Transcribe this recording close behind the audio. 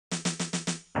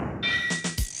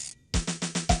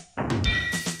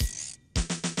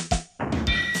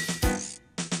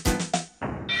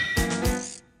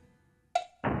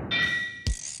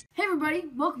everybody,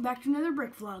 welcome back to another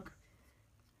brick vlog.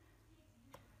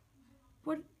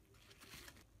 What?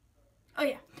 Oh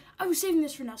yeah, I was saving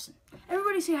this for Nelson.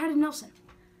 Everybody say hi to Nelson.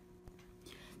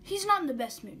 He's not in the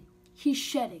best mood. He's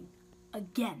shedding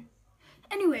again.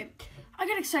 Anyway, I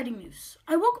got exciting news.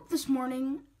 I woke up this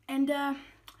morning and,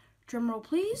 drumroll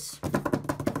please,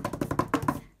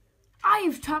 I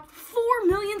have topped 4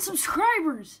 million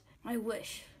subscribers. I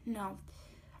wish. No,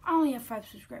 I only have 5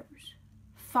 subscribers.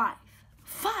 5.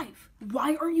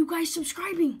 Why aren't you guys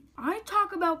subscribing? I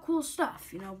talk about cool stuff,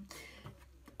 you know,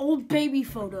 old baby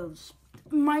photos,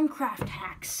 Minecraft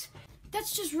hacks.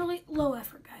 That's just really low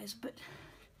effort, guys, but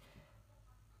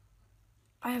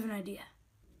I have an idea.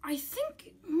 I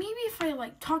think maybe if I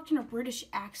talked in a British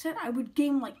accent, I would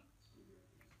gain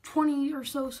 20 or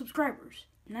so subscribers.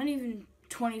 Not even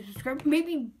 20 subscribers,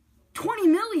 maybe 20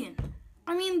 million.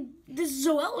 I mean, this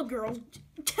Zoella girl,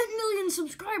 10 million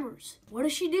subscribers. What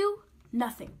does she do?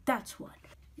 Nothing. That's what.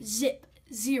 Zip.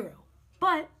 0.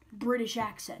 But British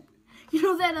accent. You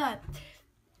know that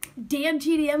Dan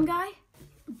TDM guy?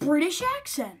 British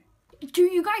accent. Do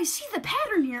you guys see the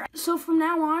pattern here? So from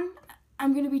now on,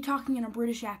 I'm going to be talking in a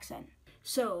British accent.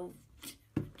 So,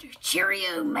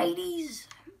 cheerio, mateys.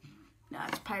 No,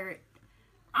 it's pirate.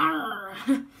 Arr.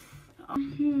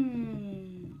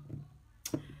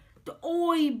 The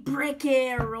oi,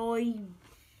 bricker, oi.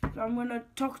 I'm going to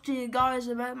talk to you guys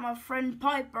about my friend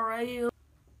Piper, eh?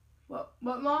 What,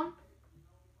 Mom?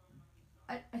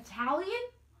 Italian?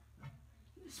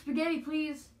 Spaghetti,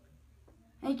 please.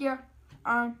 Thank you.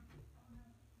 Oh,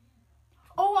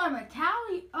 I'm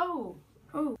Italian. Oh.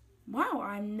 Wow,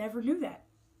 I never knew that.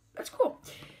 That's cool.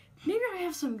 Maybe I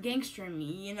have some gangster in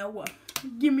me, you know what?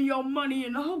 Give me your money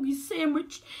and a hoagie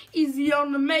sandwich. Easy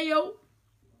on the mayo.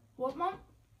 What, Mom?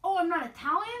 Oh, I'm not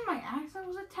Italian? My accent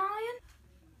was Italian?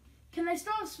 Can I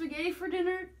still have spaghetti for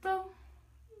dinner, though?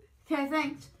 Okay,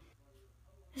 thanks.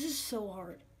 This is so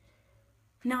hard.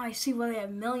 Now I see why they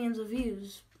have millions of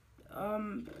views.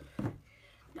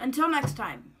 Until next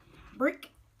time, Brick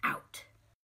out.